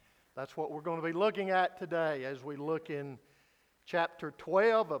That's what we're going to be looking at today as we look in chapter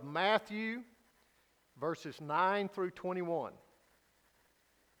 12 of Matthew, verses 9 through 21.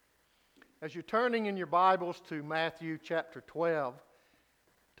 As you're turning in your Bibles to Matthew chapter 12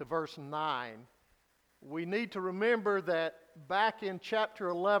 to verse 9, we need to remember that back in chapter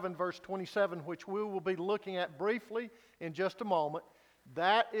 11, verse 27, which we will be looking at briefly in just a moment,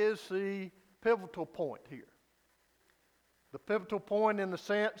 that is the pivotal point here. The pivotal point in the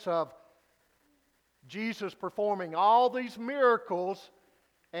sense of Jesus performing all these miracles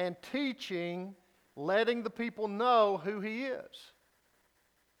and teaching, letting the people know who He is.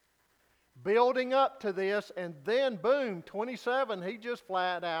 Building up to this, and then boom, 27, He just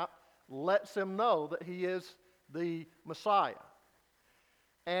flat out lets them know that He is the Messiah.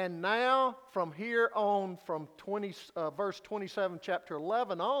 And now, from here on, from verse 27, chapter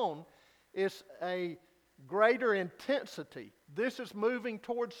 11 on, it's a greater intensity. This is moving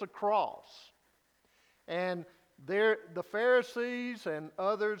towards the cross. And the Pharisees and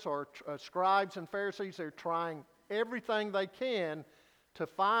others, or scribes and Pharisees, they're trying everything they can to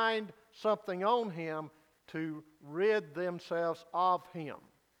find something on Him to rid themselves of Him.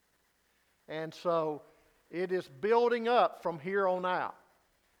 And so it is building up from here on out.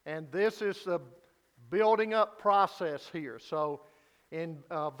 And this is the building up process here. So in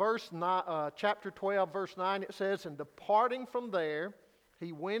chapter 12, verse 9, it says, "And departing from there,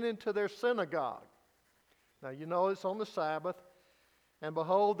 He went into their synagogue." Now you know it's on the Sabbath. "And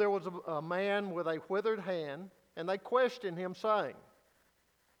behold, there was a man with a withered hand, and they questioned Him, saying,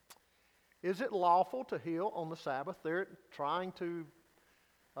 Is it lawful to heal on the Sabbath?" They're trying to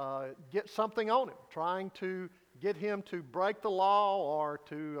get something on Him, trying to get Him to break the law or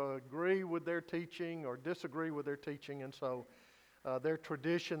to agree with their teaching or disagree with their teaching. And so their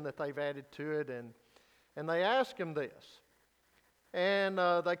tradition that they've added to it. And they ask Him this. And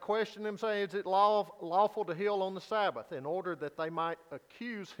they question Him, saying, "Is it lawful to heal on the Sabbath?" in order that they might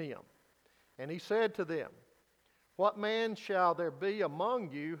accuse Him. And He said to them, "What man shall there be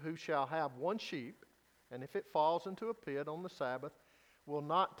among you who shall have one sheep, and if it falls into a pit on the Sabbath, will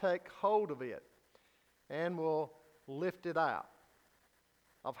not take hold of it, and will lift it out?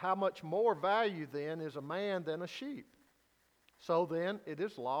 Of how much more value then is a man than a sheep? So then it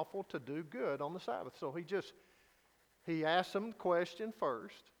is lawful to do good on the Sabbath." So he asks them the question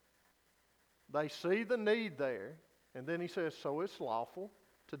first. They see the need there, and then He says, so it's lawful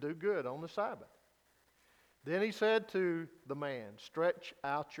to do good on the Sabbath. Then He said to the man, "Stretch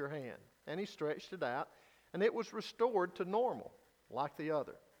out your hand." And he stretched it out, and it was restored to normal, like the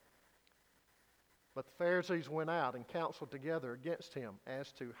other. But the Pharisees went out and counseled together against Him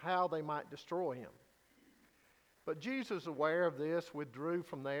as to how they might destroy Him. But Jesus, aware of this, withdrew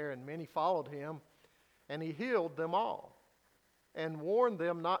from there, and many followed Him, and He healed them all, and warned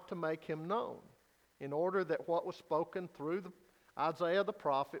them not to make Him known, in order that what was spoken through Isaiah the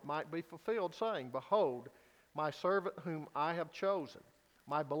prophet might be fulfilled, saying, "Behold, my servant whom I have chosen,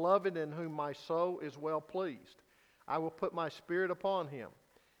 my beloved in whom my soul is well pleased. I will put my Spirit upon Him,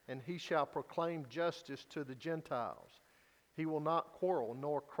 and He shall proclaim justice to the Gentiles. He will not quarrel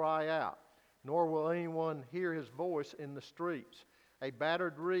nor cry out, nor will anyone hear His voice in the streets. A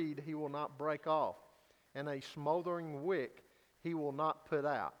battered reed He will not break off, and a smoldering wick He will not put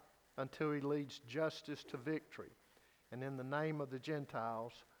out, until He leads justice to victory, and in the name of the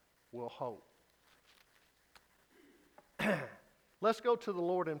Gentiles will hope." Let's go to the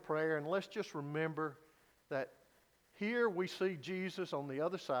Lord in prayer, and let's just remember that here we see Jesus on the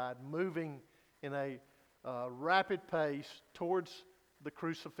other side moving in a rapid pace towards the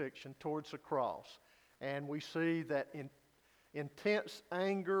crucifixion, towards the cross. And we see that intense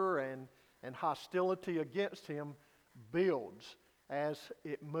anger and hostility against Him builds as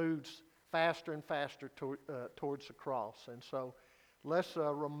it moves faster and faster towards the cross. And so let's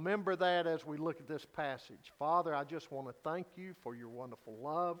remember that as we look at this passage. Father, I just want to thank You for Your wonderful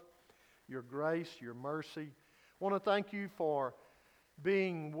love, Your grace, Your mercy. I want to thank You for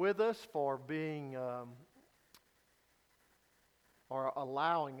being with us, for being or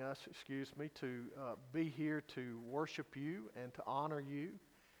allowing us, to be here to worship You and to honor You.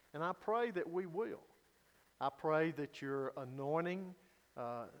 And I pray that we will. I pray that Your anointing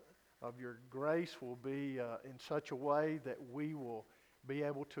of Your grace will be in such a way that we will be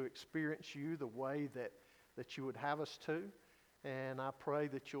able to experience You the way that You would have us to. And I pray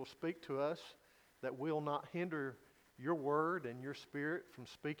that You'll speak to us, that we'll not hinder Your word and Your Spirit from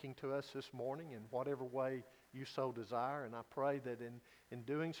speaking to us this morning in whatever way You so desire. And I pray that in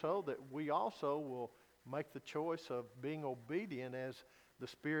doing so, that we also will make the choice of being obedient as the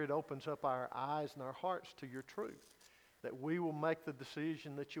Spirit opens up our eyes and our hearts to Your truth. that we will make the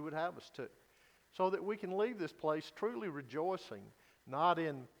decision that you would have us to, so that we can leave this place truly rejoicing, not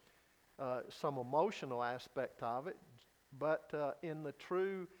in some emotional aspect of it, but in the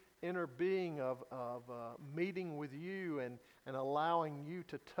true inner being of meeting with you and allowing you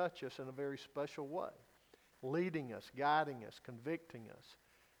to touch us in a very special way, leading us, guiding us, convicting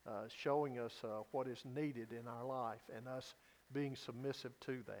us, showing us what is needed in our life, and us being submissive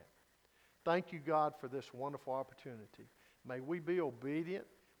to that. Thank you, God, for this wonderful opportunity. May we be obedient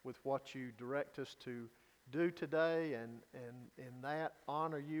with what you direct us to do today, and in that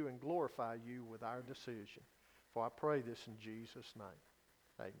honor you and glorify you with our decision. For I pray this in Jesus' name.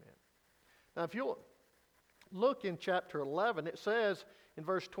 Amen. Now, if you'll look in chapter 11, it says in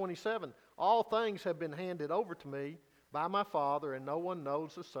verse 27, all things have been handed over to me by my Father, and no one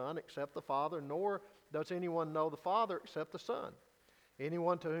knows the Son except the Father, nor does anyone know the Father except the Son.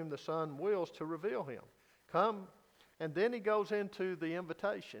 Anyone to whom the Son wills to reveal him. Come. And then he goes into the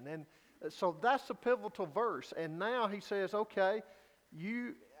invitation. And so that's the pivotal verse. And now he says, okay,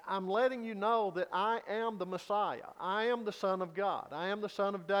 I'm letting you know that I am the Messiah. I am the Son of God. I am the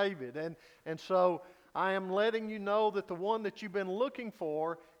Son of David. And so I am letting you know that the one that you've been looking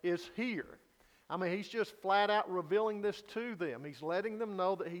for is here. I mean, he's just flat out revealing this to them. He's letting them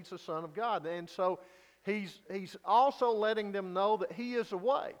know that he's the Son of God. And so he's also letting them know that he is the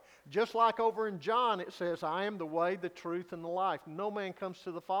way. Just like over in John it says, I am the way, the truth, and the life. No man comes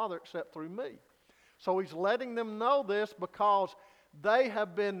to the Father except through me. So he's letting them know this because they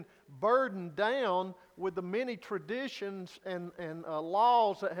have been burdened down with the many traditions and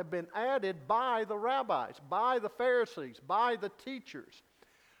laws that have been added by the rabbis, by the Pharisees, by the teachers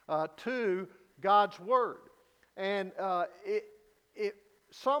to God's Word. And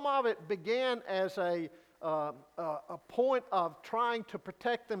some of it began as a point of trying to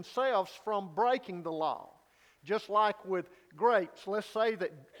protect themselves from breaking the law. Just like with grapes. Let's say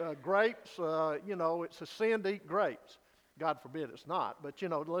that grapes, it's a sin to eat grapes. God forbid it's not, but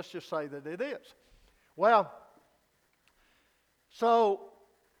let's just say that it is. Well, so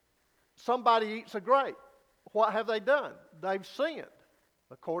somebody eats a grape. What have they done? They've sinned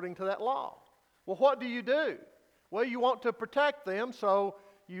according to that law. Well, what do? Well, you want to protect them, so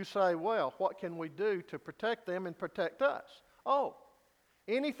you say, well, what can we do to protect them and protect us? Oh,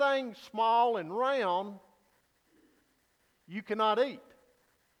 anything small and round you cannot eat.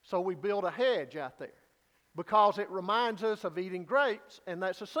 So we build a hedge out there because it reminds us of eating grapes, and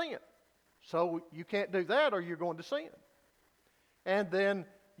that's a sin. So you can't do that or you're going to sin. And then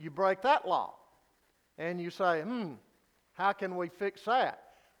you break that law. And you say, how can we fix that?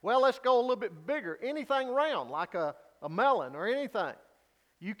 Well, let's go a little bit bigger. Anything round, like a melon or anything.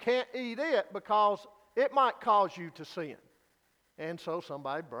 You can't eat it because it might cause you to sin. And so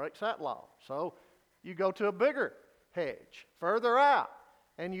somebody breaks that law. So you go to a bigger hedge, further out,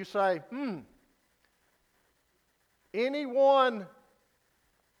 and you say, anyone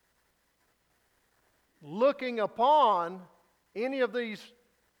looking upon any of these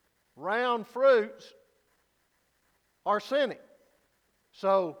round fruits are sinning.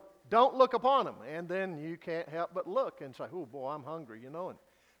 So don't look upon them. And then you can't help but look and say, oh boy, I'm hungry, And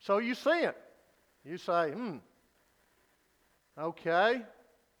so you sin. You say, okay.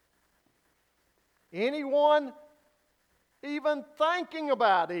 Anyone even thinking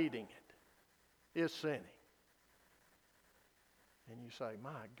about eating it is sinning. And you say,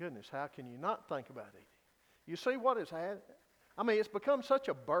 my goodness, how can you not think about eating? You see what it's had? I mean, it's become such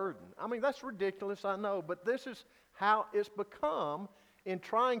a burden. I mean, that's ridiculous, I know, but this is how it's become in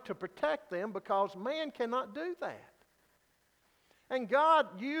trying to protect them because man cannot do that. And God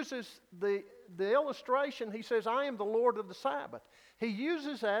uses the illustration. He says, I am the Lord of the Sabbath. He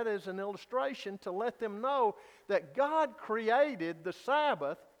uses that as an illustration to let them know that God created the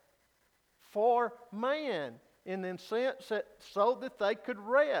Sabbath for man in the sense that so that they could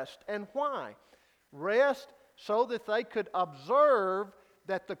rest. And why? Rest so that they could observe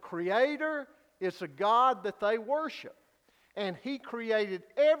that the Creator is the God that they worship. And He created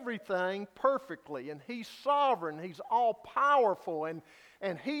everything perfectly. And He's sovereign. He's all-powerful.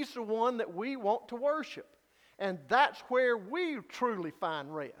 And He's the one that we want to worship. And that's where we truly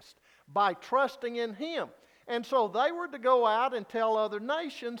find rest, by trusting in Him. And so they were to go out and tell other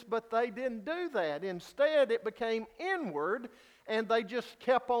nations, but they didn't do that. Instead, it became inward, and they just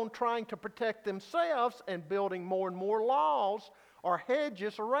kept on trying to protect themselves and building more and more laws or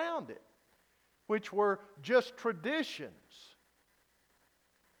hedges around it, which were just traditions.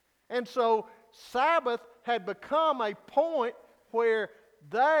 And so Sabbath had become a point where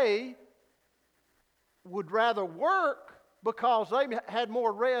they would rather work because they had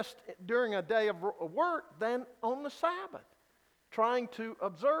more rest during a day of work than on the Sabbath, trying to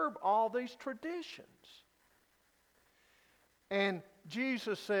observe all these traditions. And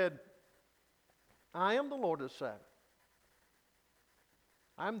Jesus said, I am the Lord of the Sabbath.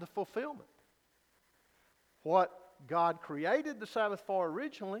 I'm the fulfillment. What God created the Sabbath for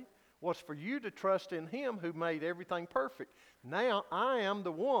originally was for you to trust in Him who made everything perfect. Now I am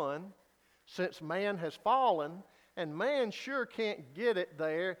the one, since man has fallen, and man sure can't get it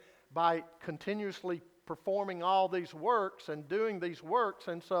there by continuously performing all these works and doing these works.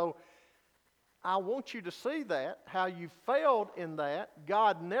 And so I want you to see that, how you failed in that.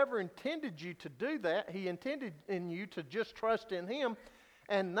 God never intended you to do that. He intended in you to just trust in Him.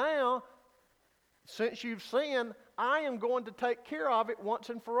 And now, since you've sinned, I am going to take care of it once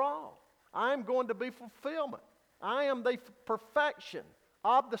and for all. I am going to be fulfillment. I am the perfection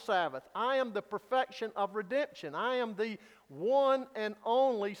of the Sabbath. I am the perfection of redemption. I am the one and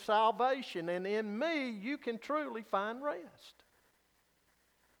only salvation. And in me, you can truly find rest.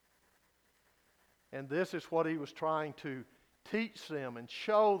 And this is what He was trying to teach them and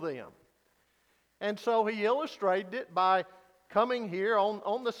show them. And so He illustrated it by coming here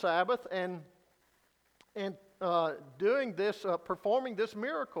on the Sabbath and doing this, performing this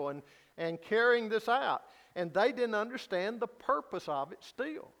miracle and carrying this out. And they didn't understand the purpose of it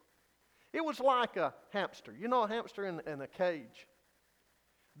still. It was like a hamster. You know, a hamster in a cage.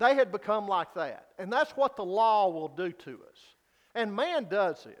 They had become like that. And that's what the law will do to us. And man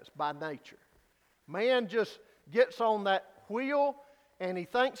does this by nature. Man just gets on that wheel and he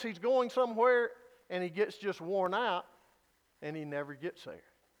thinks he's going somewhere and he gets just worn out and he never gets there.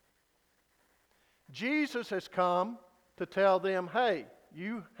 Jesus has come to tell them, hey,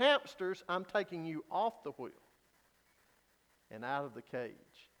 you hamsters, I'm taking you off the wheel and out of the cage.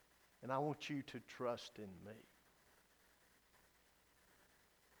 And I want you to trust in me.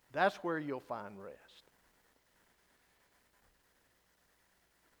 That's where you'll find rest.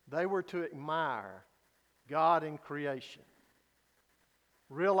 They were to admire God in creation,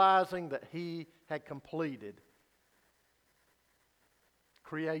 realizing that He had completed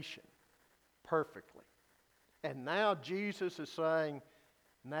creation perfectly. And now Jesus is saying,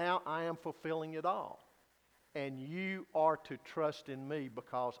 now I am fulfilling it all. And you are to trust in me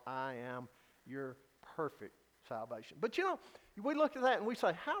because I am your perfect salvation. But you know, we look at that and we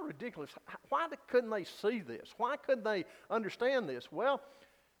say, how ridiculous. Why couldn't they see this? Why couldn't they understand this? Well,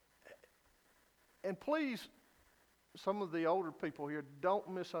 and please, some of the older people here, don't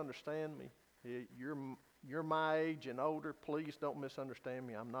misunderstand me. You're my age and older. Please don't misunderstand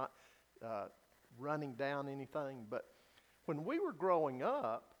me. I'm not running down anything. But when we were growing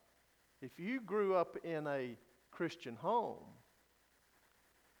up, if you grew up in a Christian home,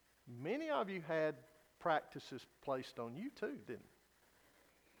 many of you had practices placed on you too, didn't you?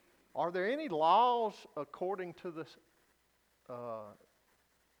 Are there any laws according to this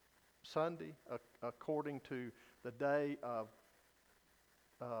Sunday, according to the day of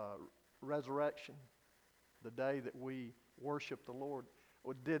resurrection, the day that we worship the Lord?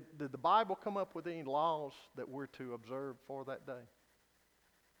 Or did the Bible come up with any laws that we're to observe for that day?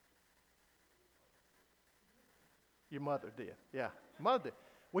 Your mother did. Yeah, mother did.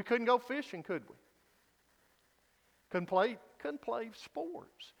 We couldn't go fishing, could we? Couldn't play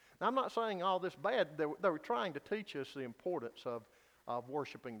sports. Now, I'm not saying all this bad. They were trying to teach us the importance of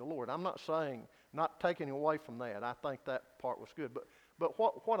worshiping the Lord. I'm not saying, not taking away from that. I think that part was good. But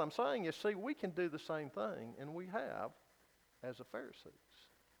what I'm saying is, see, we can do the same thing, and we have as the Pharisees.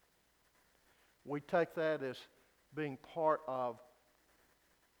 We take that as being part of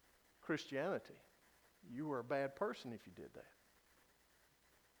Christianity. You were a bad person if you did that.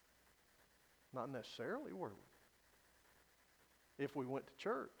 Not necessarily, were we? If we went to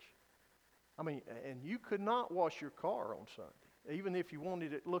church. I mean, and you could not wash your car on Sunday, even if you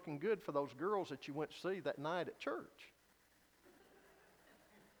wanted it looking good for those girls that you went to see that night at church.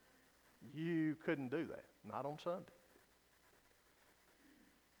 You couldn't do that, not on Sunday.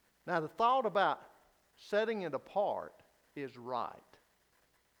 Now, the thought about setting it apart is right.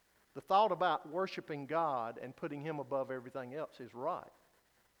 The thought about worshiping God and putting Him above everything else is right.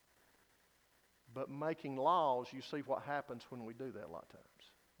 But making laws, you see what happens when we do that a lot of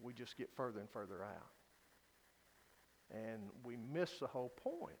times. We just get further and further out. And we miss the whole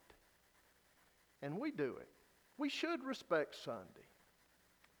point. And we do it. We should respect Sunday.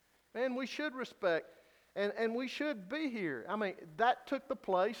 And we should respect, and we should be here. I mean, that took the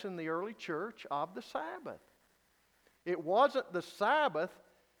place in the early church of the Sabbath. It wasn't the Sabbath.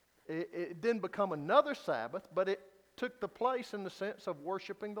 It didn't become another Sabbath, but it took the place in the sense of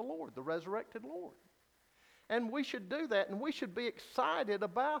worshiping the Lord, the resurrected Lord. And we should do that, and we should be excited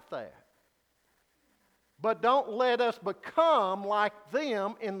about that. But don't let us become like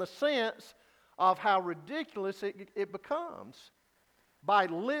them in the sense of how ridiculous it becomes by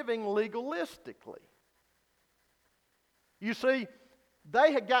living legalistically. You see,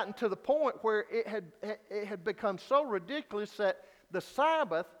 they had gotten to the point where it had become so ridiculous that the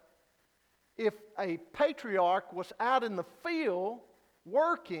Sabbath, if a patriarch was out in the field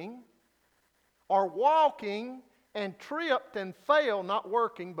working or walking and tripped and fell, not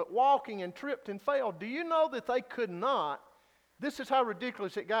working, but walking and tripped and fell, do you know that they could not, this is how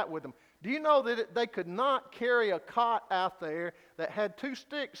ridiculous it got with them, do you know that they could not carry a cot out there that had 2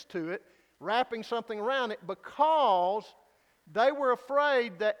 sticks to it, wrapping something around it, because they were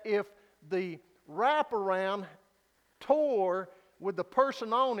afraid that if the wraparound tore with the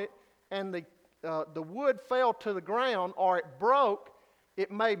person on it and the wood fell to the ground or it broke,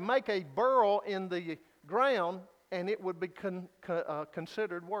 it may make a burrow in the ground and it would be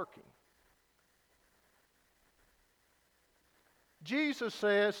considered working. Jesus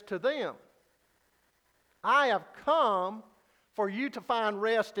says to them, I have come for you to find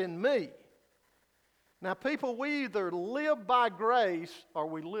rest in me. Now, people, we either live by grace or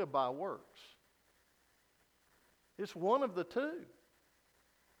we live by works. It's one of the two.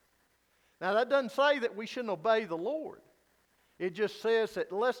 Now, that doesn't say that we shouldn't obey the Lord. It just says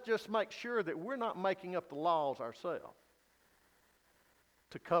that let's just make sure that we're not making up the laws ourselves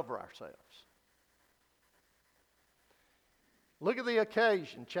to cover ourselves. Look at the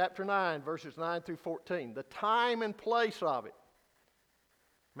occasion, chapter 9, verses 9 through 14. The time and place of it.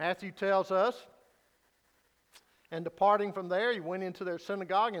 Matthew tells us, and departing from there, he went into their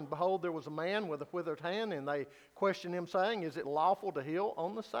synagogue, and behold, there was a man with a withered hand, and they questioned him, saying, is it lawful to heal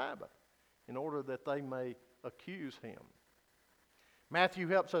on the Sabbath? In order that they may accuse him. Matthew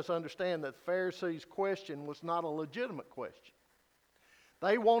helps us understand that the Pharisees' question was not a legitimate question.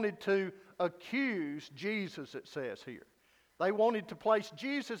 They wanted to accuse Jesus, it says here. They wanted to place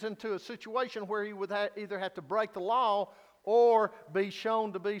Jesus into a situation where he would either have to break the law or be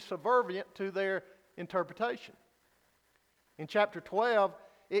shown to be subservient to their interpretation. In chapter 12,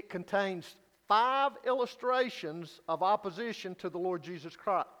 it contains 5 illustrations of opposition to the Lord Jesus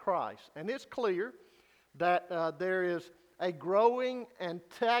Christ. And it's clear that there is a growing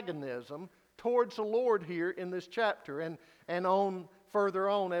antagonism towards the Lord here in this chapter. And on further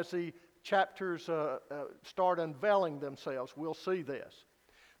on, as the chapters start unveiling themselves, we'll see this.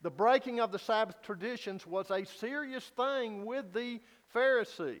 The breaking of the Sabbath traditions was a serious thing with the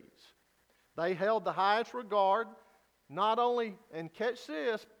Pharisees. They held the highest regard, not only, and catch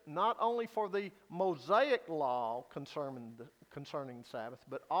this, not only for the Mosaic law concerning the Sabbath,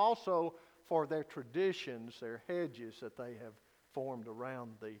 but also for their traditions, their hedges that they have formed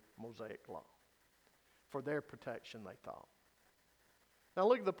around the Mosaic law. For their protection, they thought. Now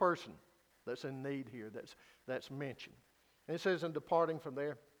look at the person that's in need here that's mentioned. And it says, in departing from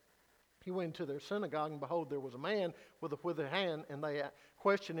there, he went into their synagogue, and behold, there was a man with a withered hand, and they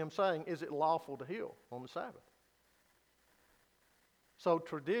questioned him, saying, is it lawful to heal on the Sabbath? So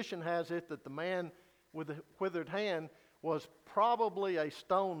tradition has it that the man with the withered hand was probably a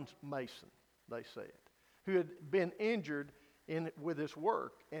stonemason, they said, who had been injured with his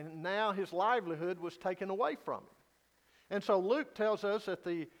work, and now his livelihood was taken away from him. And so Luke tells us that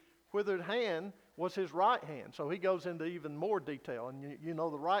the withered hand was his right hand. So he goes into even more detail. And you know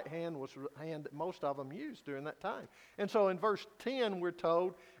the right hand was the hand that most of them used during that time. And so in verse 10 we're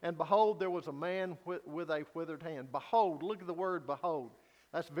told, and behold, there was a man with a withered hand. Behold, look at the word behold.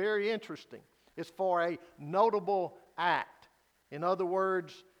 That's very interesting. It's for a notable act. In other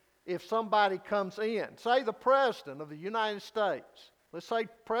words, if somebody comes in, say the President of the United States, let's say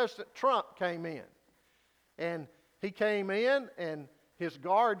President Trump came in, and he came in and his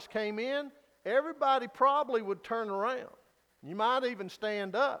guards came in, everybody probably would turn around. You might even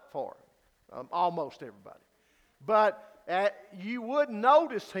stand up for him, almost everybody. But you would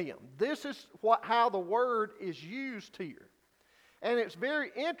notice him. This is how the word is used here. And it's very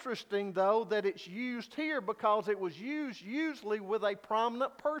interesting, though, that it's used here because it was used usually with a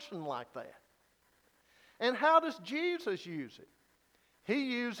prominent person like that. And how does Jesus use it?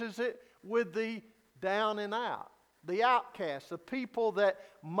 He uses it with the down and out, the outcasts, the people that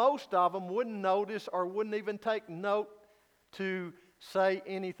most of them wouldn't notice or wouldn't even take note to say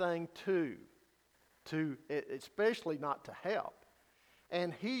anything to especially not to help.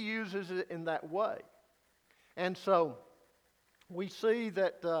 And he uses it in that way. And so we see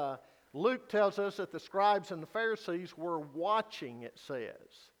that Luke tells us that the scribes and the Pharisees were watching, it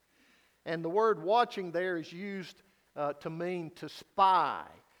says. And the word watching there is used to mean to spy,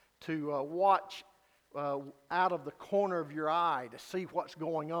 to watch out of the corner of your eye to see what's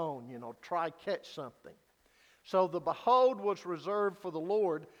going on, try catch something. So the behold was reserved for the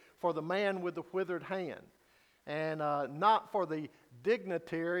Lord, for the man with the withered hand. And not for the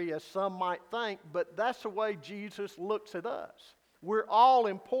dignitary, as some might think, but that's the way Jesus looks at us. We're all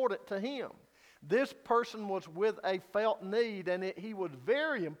important to Him. This person was with a felt need, and he was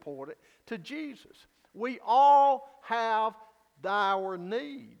very important to Jesus. We all have our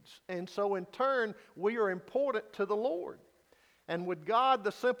needs, and so in turn, we are important to the Lord. And with God,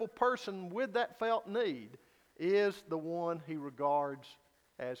 the simple person with that felt need is the one He regards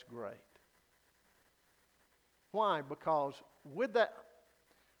as great. Why? Because with that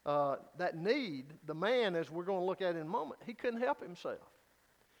need, the man, as we're going to look at in a moment, he couldn't help himself.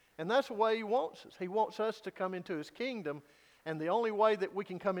 And that's the way He wants us. He wants us to come into His kingdom, and the only way that we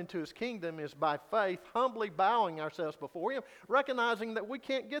can come into His kingdom is by faith, humbly bowing ourselves before Him, recognizing that we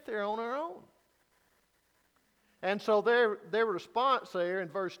can't get there on our own. And so their response there in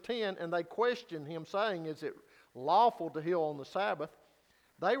verse 10, and they questioned Him, saying, is it lawful to heal on the Sabbath?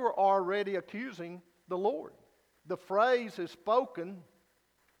 They were already accusing the Lord. The phrase is spoken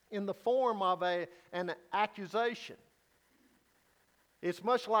in the form of an accusation. It's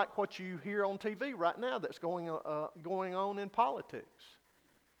much like what you hear on TV right now that's going on in politics.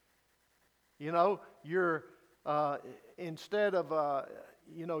 You're instead of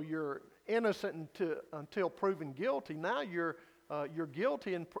you're innocent until proven guilty. Now you're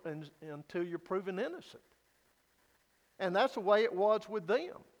guilty until you're proven innocent. And that's the way it was with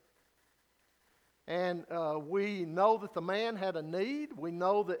them. And we know that the man had a need. We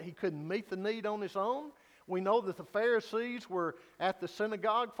know that he couldn't meet the need on his own. We know that the Pharisees were at the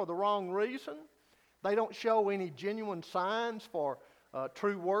synagogue for the wrong reason. They don't show any genuine signs for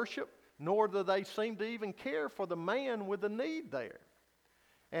true worship, nor do they seem to even care for the man with the need there.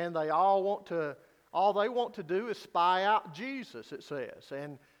 And they all they want to do is spy out Jesus, it says.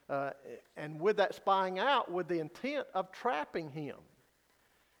 And with that spying out, with the intent of trapping Him.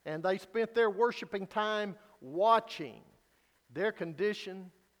 And they spent their worshiping time watching. Their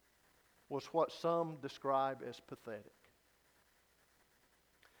condition was what some describe as pathetic.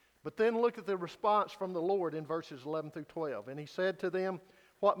 But then look at the response from the Lord in verses 11 through 12. And He said to them,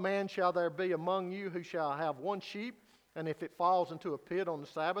 what man shall there be among you who shall have one sheep, and if it falls into a pit on the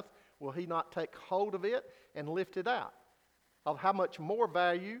Sabbath, will he not take hold of it and lift it out? Of how much more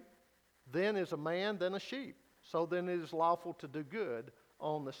value then is a man than a sheep? So then it is lawful to do good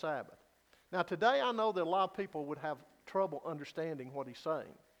on the Sabbath. Now today I know that a lot of people would have trouble understanding what He's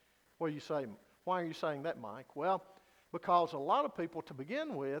saying. What do you say? Why are you saying that, Mike? Well, because a lot of people, to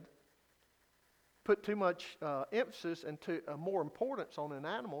begin with, put too much emphasis and more importance on an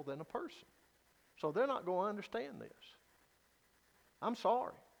animal than a person. So they're not going to understand this. I'm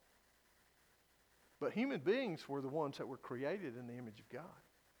sorry. But human beings were the ones that were created in the image of God.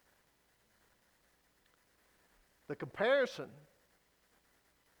 The comparison,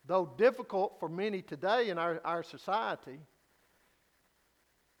 though difficult for many today in our society,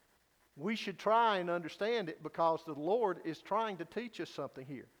 we should try and understand it because the Lord is trying to teach us something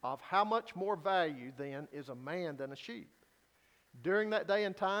here of how much more value then is a man than a sheep. During that day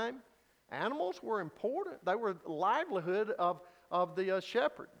and time, animals were important. They were the livelihood of the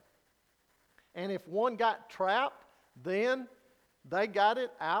shepherd. And if one got trapped, then they got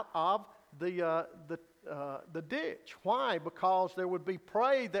it out of the ditch. Why? Because there would be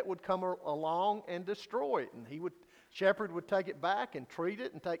prey that would come along and destroy it, and shepherd would take it back and treat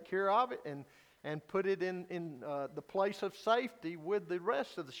it and take care of it and put it in the place of safety with the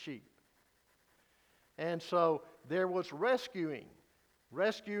rest of the sheep. And so there was rescuing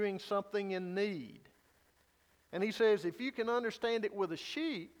something in need. And he says, if you can understand it with a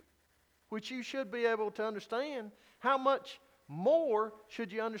sheep, which you should be able to understand, how much more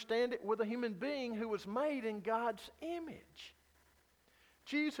should you understand it with a human being who was made in God's image?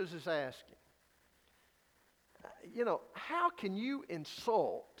 Jesus is asking, how can you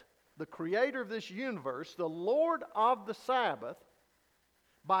insult the creator of this universe, the Lord of the Sabbath,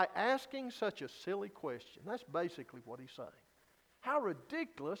 by asking such a silly question? That's basically what he's saying. How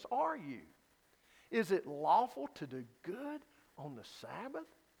ridiculous are you? Is it lawful to do good on the Sabbath?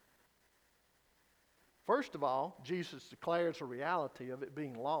 First of all, Jesus declares the reality of it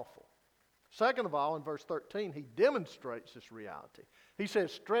being lawful. Second of all, in verse 13, he demonstrates this reality. He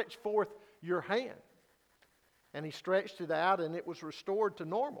says, stretch forth your hand. And he stretched it out, and it was restored to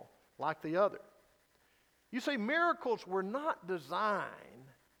normal, like the other. You see, miracles were not designed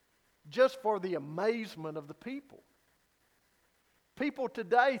just for the amazement of the people. People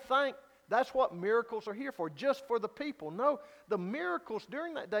today think That's what miracles are here for, just for the people. No, the miracles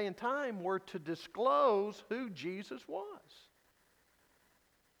during that day and time were to disclose who Jesus was.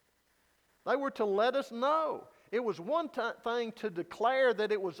 They were to let us know. It was one thing to declare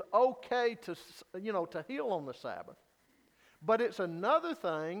that it was okay to heal on the Sabbath. But it's another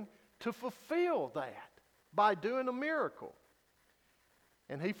thing to fulfill that by doing a miracle.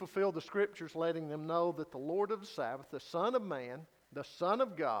 And he fulfilled the scriptures, letting them know that the Lord of the Sabbath, the Son of Man, the Son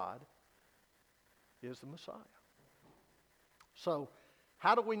of God, is the Messiah. So,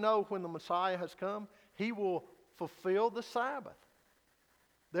 how do we know when the Messiah has come? He will fulfill the Sabbath.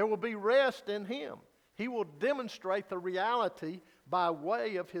 There will be rest in him. He will demonstrate the reality by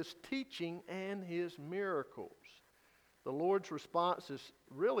way of his teaching and his miracles. The Lord's response is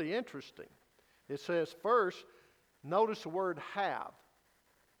really interesting. It says, first, notice the word have.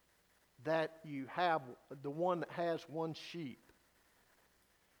 That you have the one that has one sheep.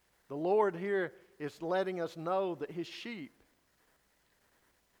 The Lord here is letting us know that his sheep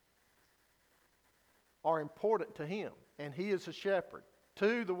are important to him, and he is a shepherd.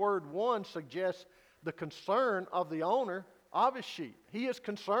 2, the word one suggests the concern of the owner of his sheep. He is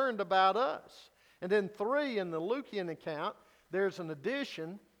concerned about us. And then 3, in the Lukean account, there's an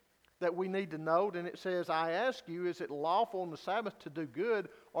addition that we need to note, and it says, I ask you, is it lawful on the Sabbath to do good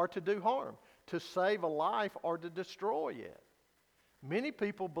or to do harm, to save a life or to destroy it? Many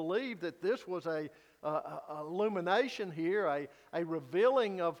people believe that this was a illumination here, a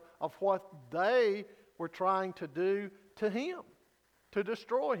revealing of what they were trying to do to him, to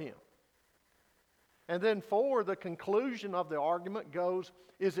destroy him. And then 4, the conclusion of the argument goes,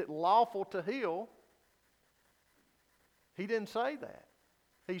 is it lawful to heal? He didn't say that.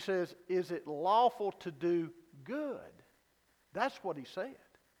 He says, is it lawful to do good? That's what he said.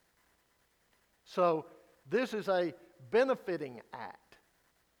 So this is a benefiting act.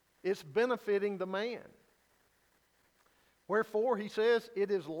 It's benefiting the man. Wherefore, he says,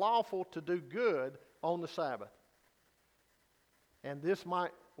 it is lawful to do good on the Sabbath. And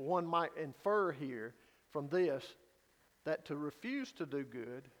one might infer here from this that to refuse to do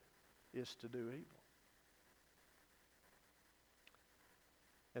good is to do evil.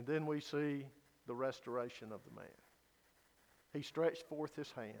 And then we see the restoration of the man. He stretched forth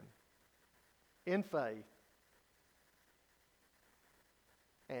his hand in faith,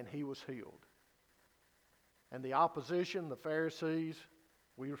 and he was healed. And the opposition, the Pharisees,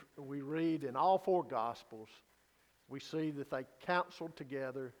 we read in all 4 Gospels, we see that they counseled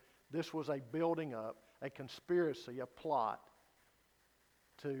together. This was a building up, a conspiracy, a plot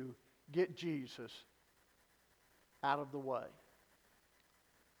to get Jesus out of the way.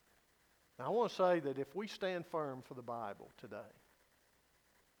 Now, I want to say that if we stand firm for the Bible today,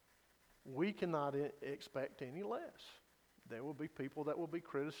 we cannot expect any less. There will be people that will be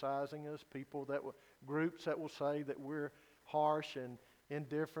criticizing us, groups that will say that we're harsh and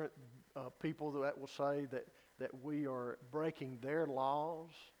indifferent, people that will say that we are breaking their laws,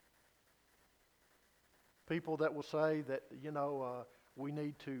 people that will say that, we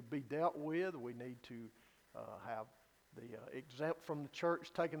need to be dealt with, we need to have the exempt from the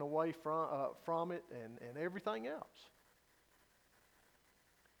church taken away from it and everything else.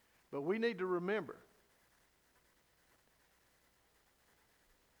 But we need to remember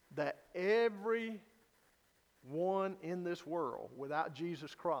that every one in this world without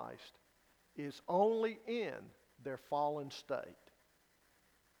Jesus Christ is only in their fallen state.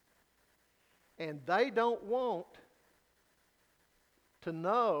 And they don't want to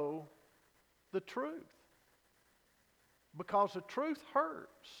know the truth. Because the truth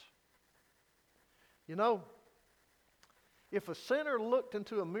hurts. If a sinner looked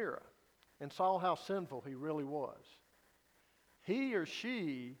into a mirror and saw how sinful he really was, he or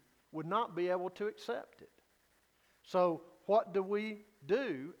she would not be able to accept it. So what do we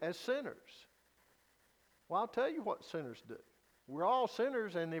do as sinners? Well, I'll tell you what sinners do. We're all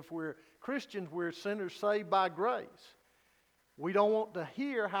sinners, and if we're Christians, we're sinners saved by grace. We don't want to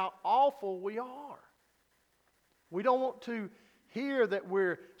hear how awful we are. We don't want to hear that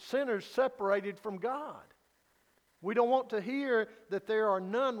we're sinners separated from God. We don't want to hear that there are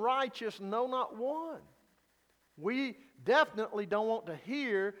none righteous, no, not one. We definitely don't want to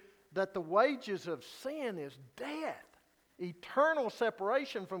hear that the wages of sin is death, eternal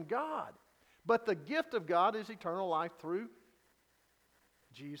separation from God. But the gift of God is eternal life through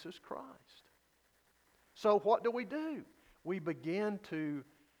Jesus Christ. So what do? We begin to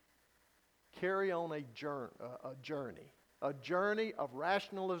carry on a journey of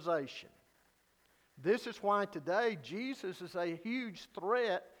rationalization. This is why today Jesus is a huge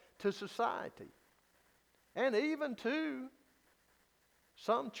threat to society and even to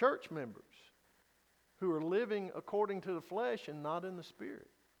some church members who are living according to the flesh and not in the Spirit.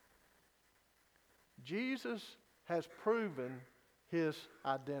 Jesus has proven his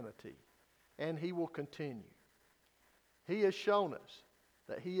identity, and he will continue. He has shown us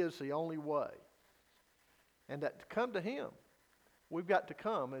that he is the only way, and that to come to him, we've got to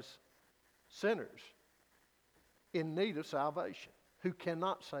come as sinners in need of salvation, who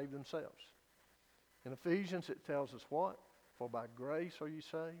cannot save themselves. In Ephesians it tells us what? For by grace are you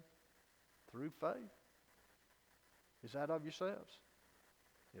saved through faith. Is that of yourselves?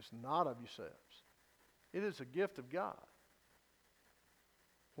 It's not of yourselves. It is a gift of God.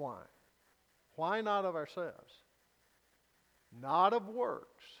 Why? Why not of ourselves? Not of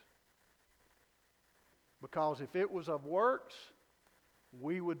works. Because if it was of works,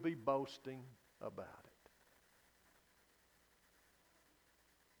 we would be boasting about it.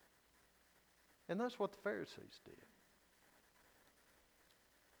 And that's what the Pharisees did.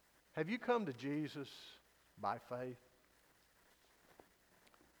 Have you come to Jesus by faith?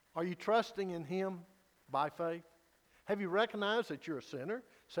 Are you trusting in him by faith? Have you recognized that you're a sinner,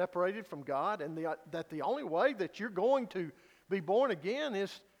 separated from God, and that the only way that you're going to be born again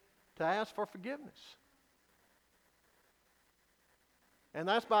is to ask for forgiveness? And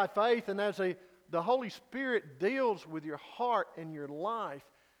that's by faith, and as the Holy Spirit deals with your heart and your life,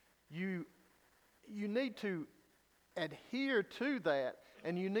 you need to adhere to that,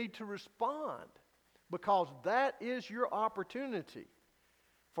 and you need to respond, because that is your opportunity.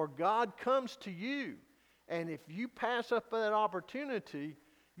 For God comes to you, and if you pass up that opportunity,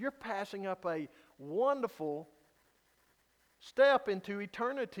 you're passing up a wonderful step into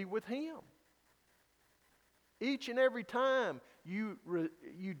eternity with him. Each and every time you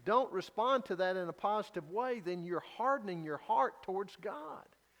don't respond to that in a positive way, then you're hardening your heart towards God.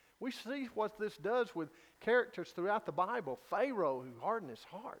 We see what this does with characters throughout the Bible. Pharaoh, who hardened his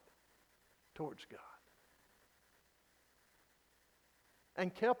heart towards God,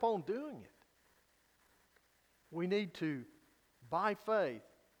 and kept on doing it. We need to, by faith,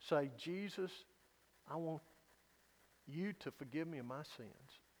 say, Jesus, I want you to forgive me of my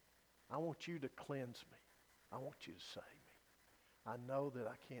sins. I want you to cleanse me. I want you to save me. I know that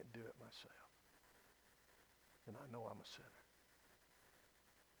I can't do it myself. And I know I'm a sinner.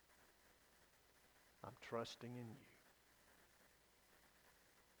 I'm trusting in you.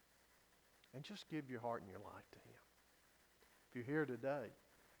 And just give your heart and your life to him. If you're here today,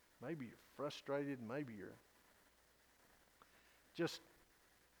 maybe you're frustrated, maybe you're just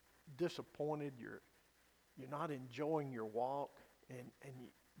disappointed, you're not enjoying your walk,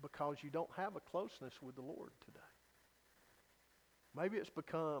 because you don't have a closeness with the Lord today. Maybe it's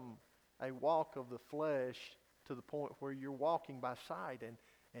become a walk of the flesh to the point where you're walking by sight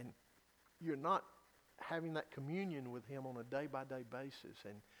and you're not having that communion with him on a day-by-day basis,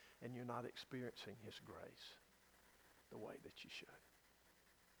 and you're not experiencing his grace the way that you should.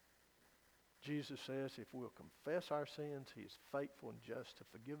 Jesus says if we'll confess our sins, he is faithful and just to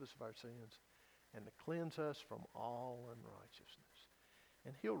forgive us of our sins and to cleanse us from all unrighteousness.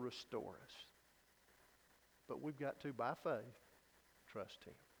 And he'll restore us. But we've got to, by faith, trust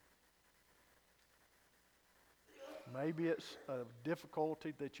him. Maybe it's a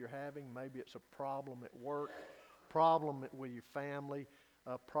difficulty that you're having. Maybe it's a problem at work, problem with your family,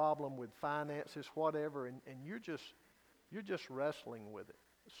 a problem with finances, whatever, and you're just wrestling with it,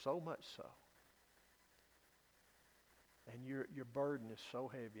 so much so. And your burden is so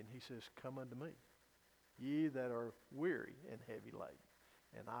heavy, and he says, come unto me, ye that are weary and heavy laden,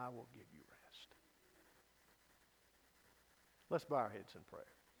 and I will give you rest. Let's bow our heads in prayer.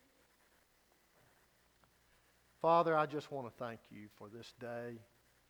 Father, I just want to thank you for this day.